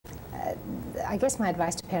I guess my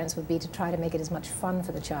advice to parents would be to try to make it as much fun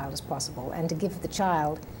for the child as possible, and to give the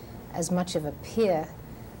child as much of a peer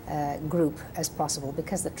group as possible,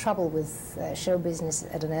 because the trouble with show business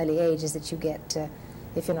at an early age is that you get,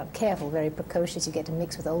 if you're not careful, very precocious, you get to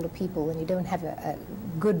mix with older people, and you don't have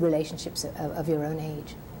good relationships of your own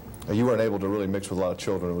age. You weren't able to really mix with a lot of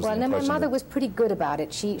children. Well, no, my mother was pretty good about it.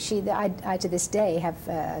 I to this day have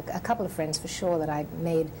a couple of friends for sure that I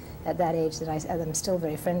made at that age that I'm still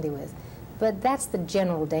very friendly with. But that's the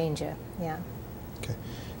general danger, yeah. Okay.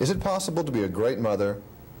 Is it possible to be a great mother,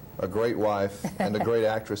 a great wife, and a great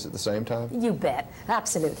actress at the same time? You bet,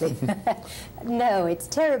 absolutely. No, it's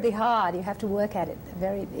terribly hard. You have to work at it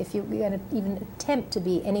if you're going to even attempt to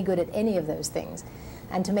be any good at any of those things,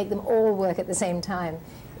 and to make them all work at the same time,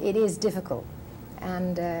 it is difficult.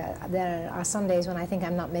 And there are some days when I think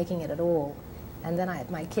I'm not making it at all, and then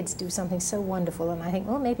my kids do something so wonderful, and I think,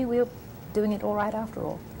 well, maybe we're doing it all right after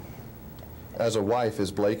all. As a wife,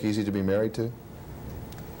 is Blake easy to be married to?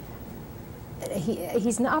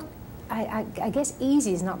 He's not, I guess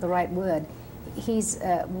easy is not the right word. He's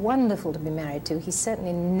wonderful to be married to. He's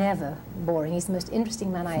certainly never boring. He's the most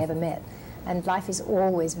interesting man I ever met, and life is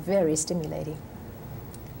always very stimulating.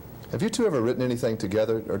 Have you two ever written anything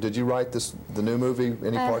together, or did you write the new movie,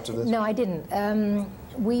 any parts of this? No, I didn't.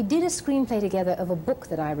 We did a screenplay together of a book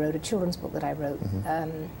that I wrote, a children's book that I wrote,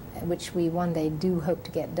 which we one day do hope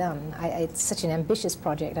to get done. It's such an ambitious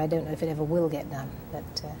project, I don't know if it ever will get done,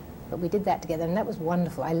 but we did that together, and that was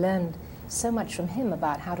wonderful. I learned so much from him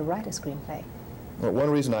about how to write a screenplay. Well, one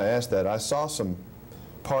reason I asked that, I saw some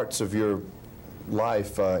parts of your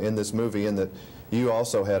life in this movie, in that you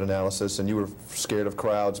also had analysis, and you were scared of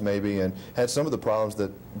crowds maybe, and had some of the problems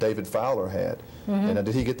that David Fowler had. And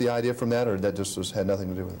did he get the idea from that, or that just had nothing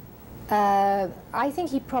to do with it? I think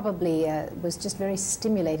he probably was just very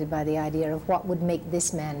stimulated by the idea of what would make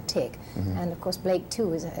this man tick. And of course Blake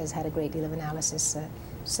too has had a great deal of analysis.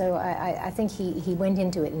 So I think he went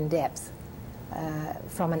into it in depth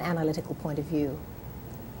from an analytical point of view.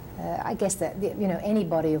 I guess that any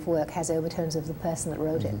body of work has overtones of the person that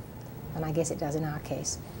wrote it. And I guess it does in our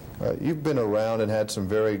case. You've been around and had some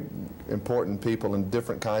very important people and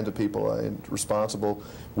different kinds of people responsible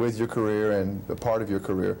with your career and a part of your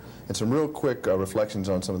career. And some real quick reflections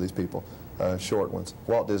on some of these people, short ones.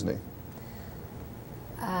 Walt Disney.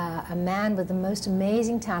 A man with the most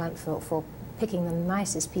amazing talent for picking the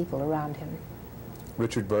nicest people around him.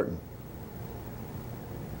 Richard Burton.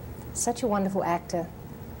 Such a wonderful actor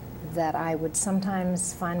that I would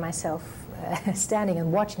sometimes find myself standing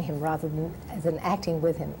and watching him rather than acting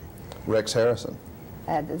with him. Rex Harrison.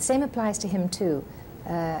 The same applies to him too.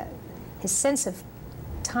 His sense of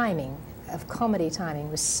timing, of comedy timing,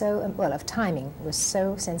 was so, well, of timing, was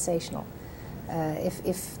so sensational.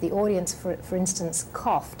 If the audience, for instance,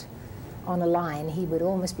 coughed on a line, he would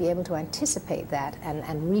almost be able to anticipate that and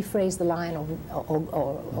rephrase the line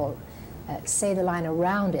or say the line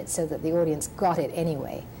around it so that the audience got it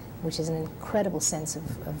anyway, which is an incredible sense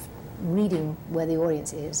of reading where the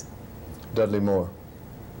audience is. Dudley Moore.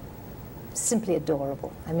 Simply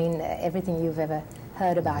adorable. I mean, everything you've ever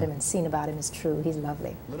heard about him and seen about him is true. He's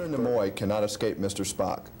lovely. Leonard Nimoy cannot escape Mr.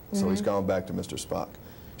 Spock, so he's gone back to Mr. Spock.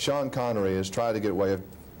 Sean Connery has tried to get away with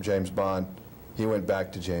James Bond. He went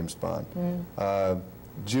back to James Bond.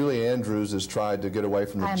 Julie Andrews has tried to get away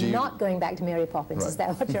from the I'm not going back to Mary Poppins. Right. Is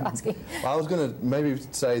that what you're asking? I was going to maybe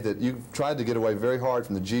say that you've tried to get away very hard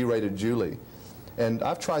from the G-rated Julie. And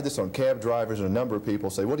I've tried this on cab drivers, and a number of people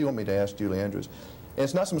say, what do you want me to ask Julie Andrews? And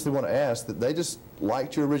it's not so much they want to ask, that they just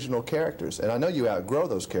liked your original characters. And I know you outgrow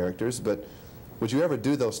those characters, but would you ever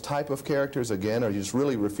do those type of characters again, or you just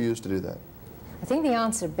really refuse to do that? I think the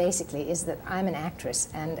answer basically is that I'm an actress,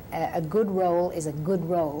 and a good role is a good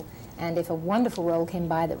role. And if a wonderful role came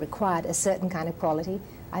by that required a certain kind of quality,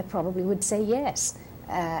 I probably would say yes.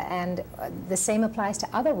 And the same applies to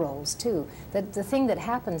other roles too. The thing that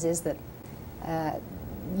happens is that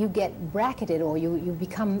you get bracketed, or you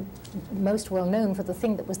become most well known for the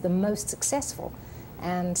thing that was the most successful.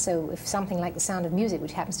 And so if something like The Sound of Music,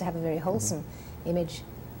 which happens to have a very wholesome image,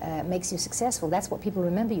 makes you successful, that's what people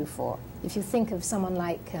remember you for. If you think of someone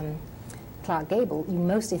like Clark Gable, you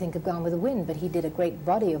mostly think of Gone with the Wind, but he did a great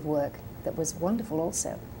body of work that was wonderful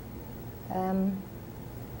also.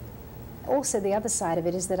 Also, the other side of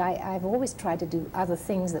it is that I've always tried to do other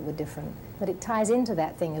things that were different, but it ties into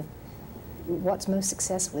that thing of what's most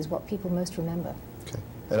successful is what people most remember. Okay.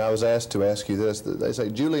 And I was asked to ask you this. They say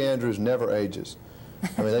Julie Andrews never ages.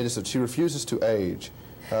 I mean, they just said she refuses to age.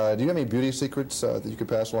 Do you have any beauty secrets that you could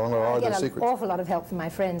pass along, or are there secrets? I get an awful lot of help from my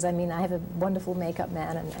friends. I mean, I have a wonderful makeup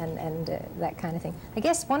man and that kind of thing. I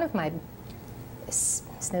guess one of my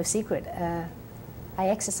it's no secret. I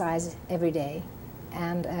exercise every day,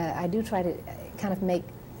 and I do try to kind of make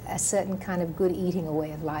a certain kind of good eating a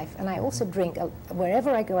way of life. And I also drink, wherever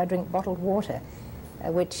I go, I drink bottled water,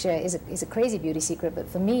 which is a crazy beauty secret, but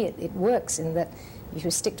for me it works in that you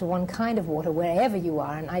should stick to one kind of water wherever you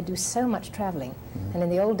are, and I do so much traveling. And in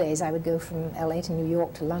the old days, I would go from LA to New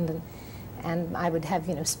York to London, and I would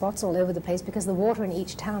have, spots all over the place because the water in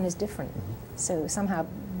each town is different. So somehow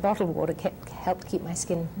bottled water helped keep my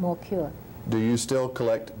skin more pure. Do you still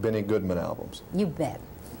collect Benny Goodman albums? You bet.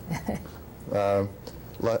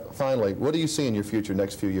 Finally, what do you see in your future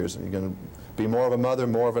next few years? Are you going to be more of a mother,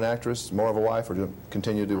 more of an actress, more of a wife, or do you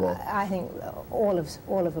continue to do all? I think all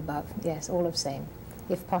of above, yes, all of same,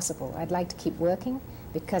 if possible. I'd like to keep working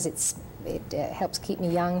because it helps keep me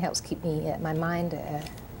young, helps keep me, my mind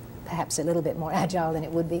perhaps a little bit more agile than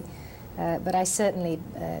it would be. But I certainly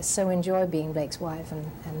so enjoy being Blake's wife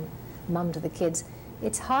and mum to the kids.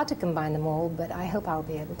 It's hard to combine them all, but I hope I'll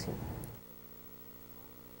be able to.